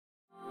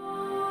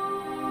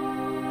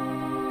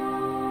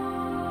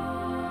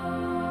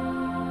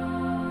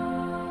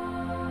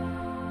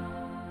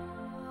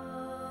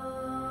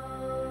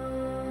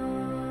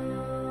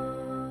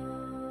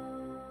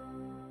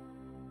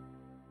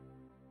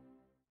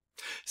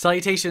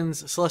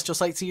Salutations, celestial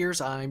sightseers.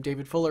 I'm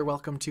David Fuller.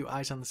 Welcome to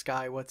Eyes on the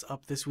Sky. What's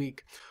up this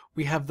week?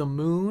 We have the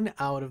moon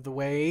out of the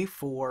way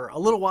for a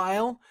little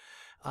while.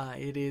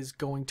 It is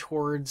going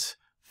towards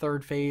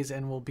third phase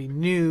and will be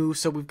new.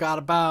 So we've got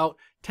about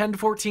 10 to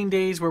 14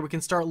 days where we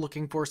can start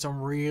looking for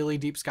some really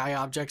deep sky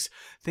objects,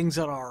 things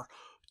that are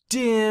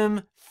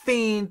dim,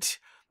 faint,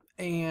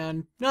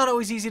 and not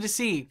always easy to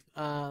see.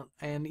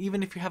 And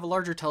even if you have a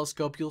larger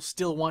telescope, you'll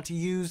still want to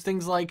use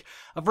things like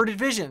averted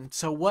vision.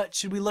 So what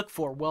should we look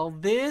for? Well,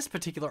 this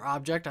particular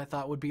object I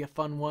thought would be a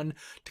fun one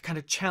to kind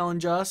of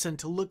challenge us and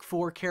to look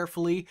for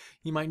carefully.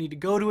 You might need to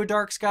go to a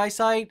dark sky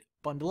site,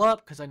 bundle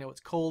up, because I know it's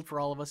cold for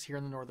all of us here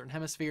in the Northern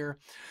Hemisphere.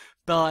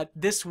 But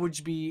this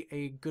would be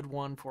a good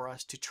one for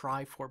us to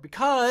try for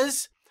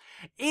because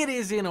it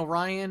is in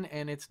Orion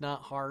and it's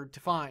not hard to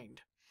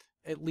find,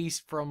 at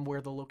least from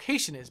where the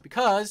location is,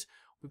 because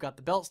we've got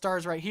the belt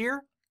stars right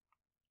here.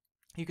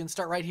 You can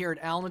start right here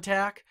at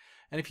Alnitak,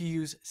 and if you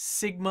use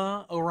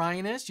Sigma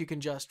Orionis, you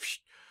can just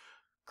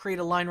create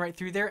a line right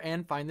through there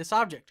and find this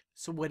object.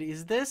 So what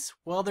is this?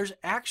 Well, there's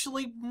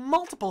actually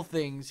multiple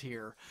things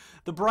here.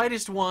 The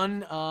brightest one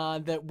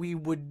that we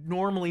would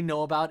normally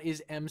know about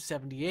is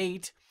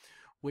M78,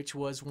 which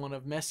was one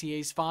of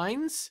Messier's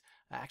finds.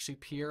 Actually,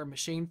 Pierre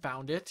Messier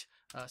found it.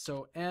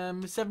 So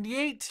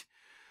M78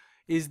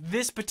 is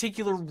this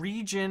particular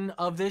region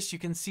of this. You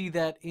can see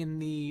that in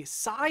the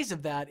size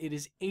of that, it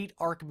is 8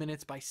 arc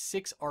minutes by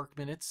 6 arc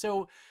minutes.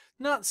 So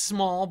not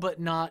small, but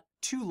not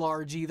too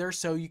large either.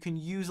 So you can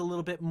use a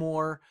little bit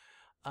more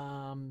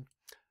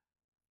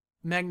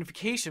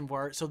magnification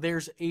for it. So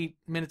there's 8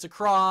 minutes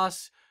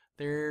across.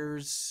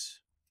 There's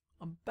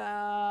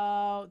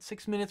about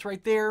 6 minutes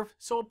right there.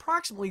 So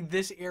approximately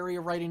this area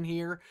right in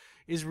here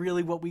is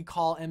really what we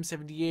call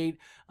M78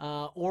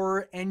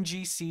 or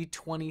NGC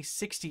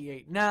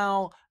 2068.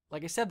 Now,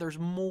 like I said, there's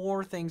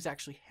more things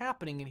actually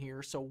happening in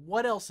here. So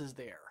what else is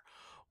there?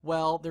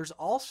 Well, there's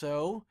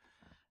also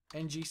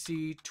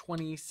NGC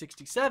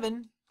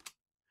 2067,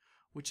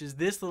 which is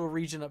this little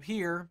region up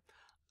here.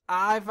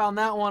 I found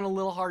that one a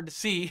little hard to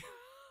see.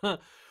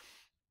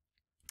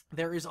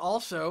 There is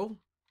also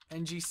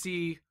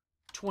NGC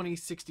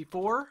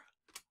 2064,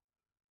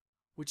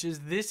 which is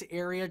this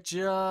area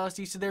just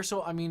east of there.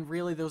 So, I mean,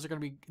 really, those are going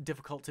to be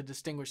difficult to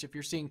distinguish. If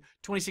you're seeing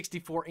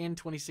 2064 and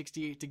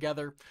 2068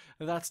 together,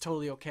 that's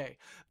totally okay.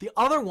 The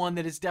other one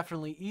that is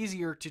definitely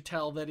easier to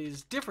tell that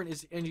is different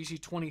is NGC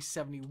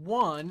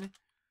 2071.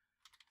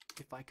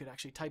 If I could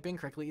actually type in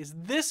correctly, is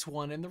this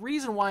one. And the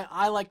reason why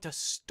I like to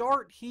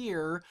start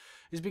here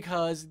is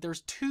because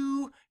there's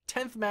 2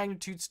 10th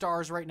magnitude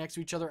stars right next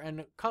to each other,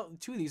 and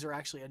 2 of these are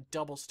actually a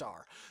double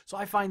star. So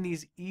I find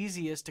these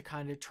easiest to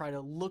kind of try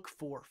to look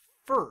for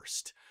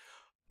first.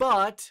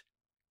 But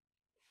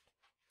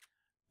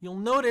you'll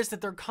notice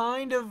that they're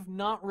kind of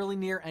not really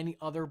near any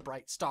other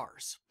bright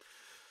stars.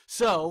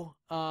 So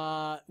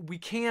we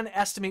can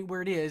estimate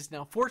where it is.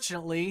 Now,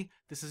 fortunately,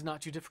 this is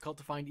not too difficult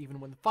to find even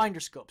with the finder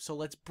scope. So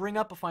let's bring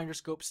up a finder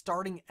scope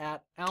starting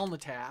at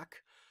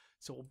Alnitak.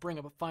 So we'll bring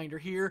up a finder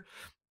here.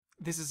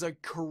 This is a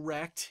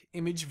correct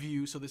image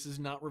view. So this is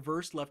not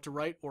reversed left to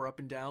right or up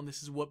and down.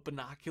 This is what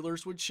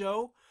binoculars would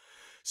show.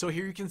 So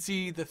here you can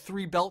see the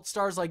 3 belt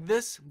stars like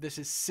this. This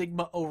is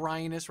Sigma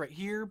Orionis right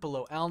here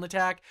below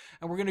Alnitak.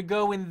 And we're going to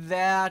go in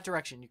that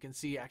direction. You can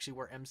see actually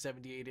where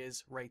M78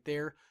 is right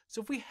there.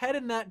 So if we head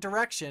in that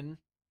direction,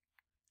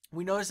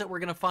 we notice that we're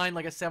going to find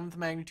like a 7th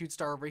magnitude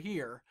star over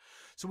here.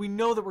 So we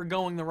know that we're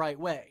going the right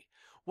way.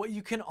 What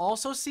you can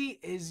also see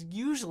is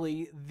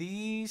usually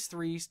these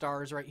 3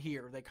 stars right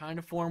here. They kind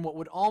of form what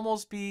would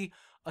almost be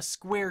a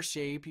square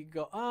shape. You could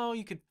go, oh,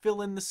 you could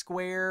fill in the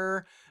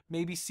square,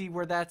 maybe see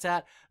where that's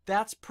at.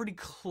 That's pretty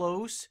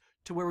close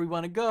to where we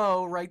want to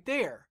go right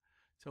there.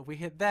 So if we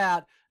hit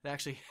that, it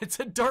actually hits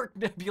a dark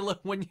nebula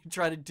when you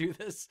try to do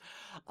this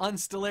on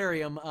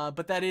Stellarium,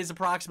 but that is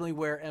approximately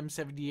where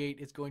M78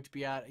 is going to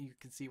be at. You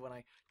can see when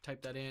I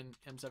type that in,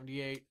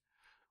 M78,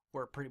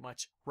 we're pretty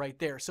much right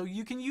there. So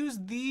you can use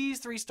these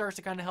 3 stars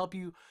to kind of help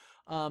you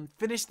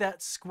finish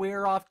that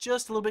square off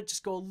just a little bit.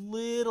 Just go a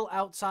little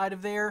outside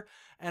of there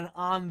and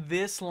on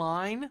this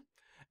line,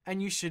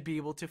 and you should be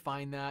able to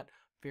find that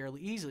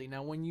fairly easily.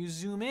 Now, when you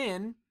zoom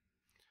in,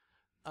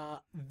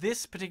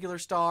 this particular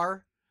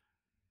star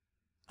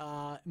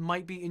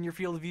might be in your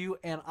field of view,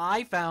 and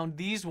I found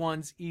these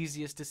ones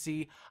easiest to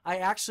see. I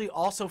actually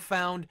also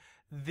found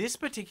this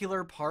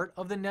particular part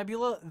of the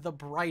nebula the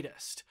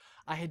brightest.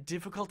 I had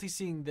difficulty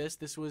seeing this.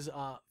 This was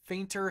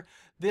fainter.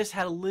 This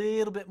had a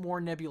little bit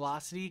more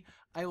nebulosity.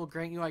 I will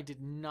grant you I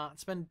did not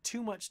spend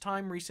too much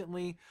time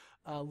recently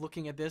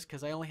looking at this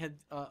because I only had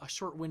a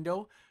short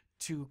window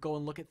to go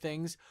and look at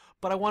things.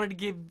 But I wanted to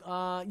give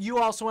you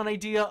also an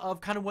idea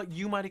of kind of what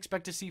you might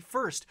expect to see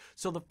first.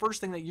 So the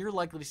first thing that you're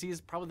likely to see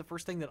is probably the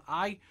first thing that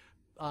I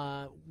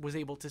was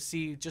able to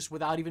see just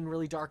without even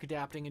really dark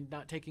adapting and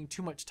not taking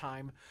too much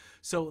time.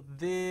 So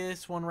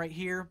this one right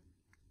here.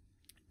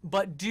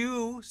 But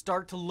do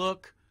start to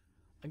look,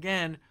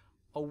 again,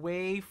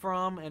 away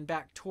from and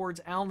back towards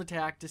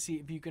Alnitak to see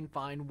if you can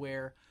find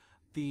where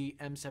the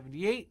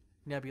M78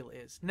 nebula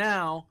is.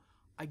 Now,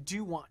 I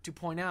do want to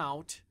point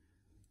out,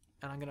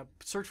 and I'm going to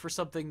search for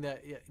something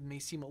that it may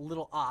seem a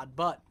little odd,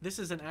 but this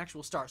is an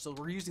actual star. So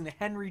we're using the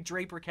Henry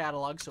Draper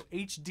catalog, so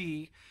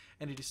HD,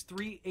 and it is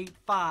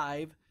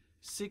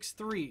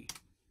 38563.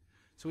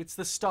 So it's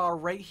the star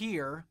right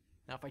here.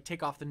 Now if I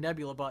take off the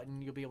nebula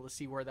button, you'll be able to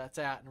see where that's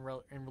at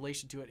in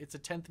relation to it. It's a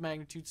 10th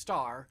magnitude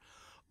star.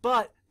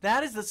 But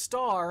that is the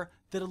star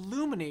that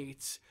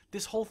illuminates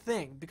this whole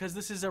thing, because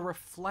this is a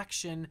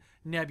reflection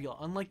nebula.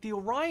 Unlike the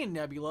Orion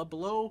Nebula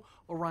below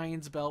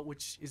Orion's belt,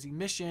 which is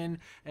emission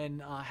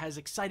and has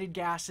excited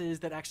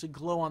gases that actually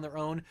glow on their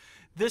own,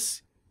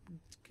 this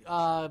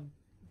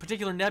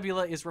particular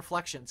nebula is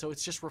reflection. So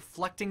it's just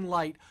reflecting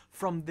light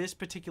from this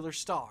particular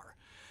star.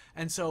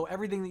 And so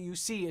everything that you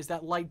see is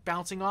that light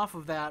bouncing off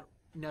of that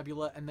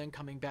nebula and then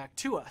coming back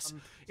to us.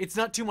 It's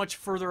not too much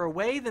further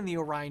away than the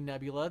Orion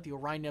Nebula. The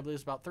Orion Nebula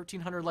is about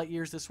 1,300 light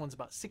years. This one's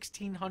about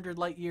 1,600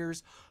 light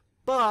years.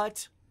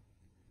 But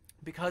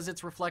because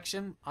it's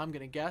reflection, I'm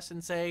going to guess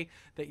and say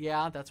that,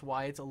 yeah, that's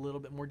why it's a little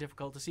bit more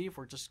difficult to see if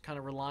we're just kind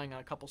of relying on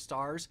a couple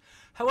stars.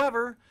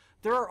 However,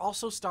 there are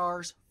also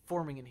stars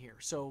forming in here.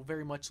 So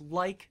very much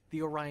like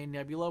the Orion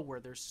Nebula,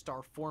 where there's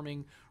star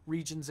forming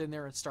regions in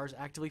there and stars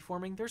actively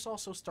forming, there's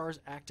also stars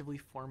actively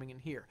forming in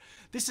here.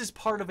 This is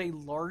part of a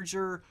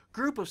larger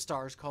group of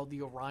stars called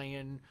the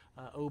Orion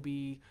OB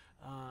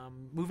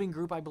moving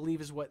group, I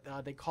believe is what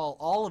they call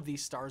all of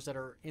these stars that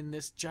are in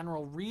this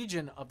general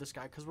region of the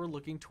sky, because we're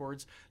looking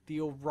towards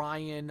the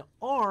Orion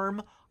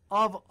arm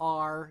of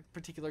our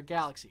particular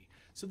galaxy.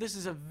 So this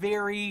is a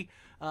very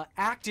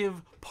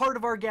active part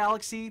of our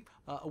galaxy,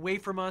 away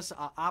from us,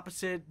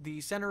 opposite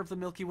the center of the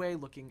Milky Way,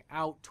 looking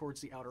out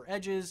towards the outer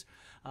edges.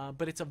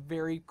 But it's a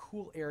very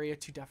cool area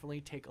to definitely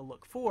take a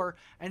look for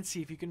and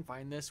see if you can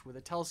find this with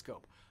a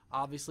telescope.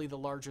 Obviously, the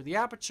larger the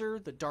aperture,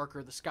 the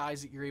darker the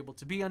skies that you're able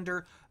to be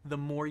under, the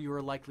more you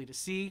are likely to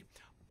see.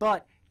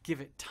 But give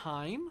it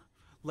time.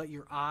 Let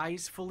your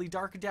eyes fully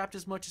dark adapt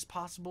as much as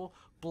possible.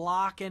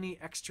 Block any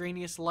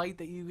extraneous light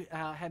that you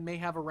may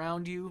have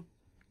around you.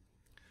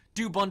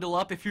 Do bundle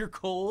up if you're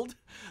cold.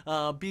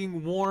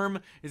 Being warm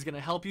is going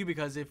to help you,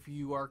 because if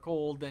you are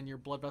cold, then your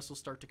blood vessels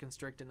start to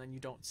constrict and then you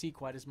don't see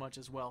quite as much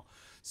as well.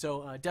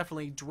 So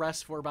definitely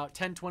dress for about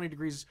 10-20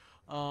 degrees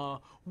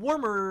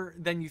warmer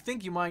than you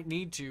think you might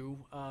need to,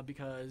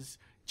 because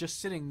just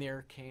sitting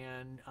there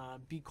can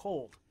be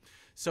cold.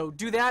 So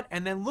do that,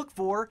 and then look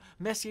for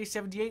Messier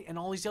 78 and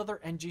all these other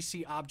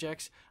NGC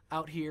objects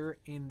out here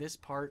in this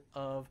part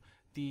of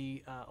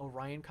the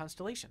Orion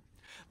constellation.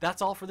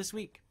 That's all for this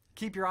week.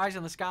 Keep your eyes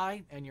on the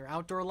sky and your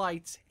outdoor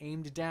lights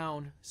aimed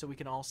down so we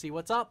can all see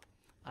what's up.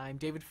 I'm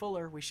David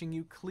Fuller, wishing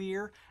you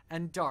clear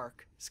and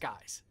dark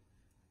skies.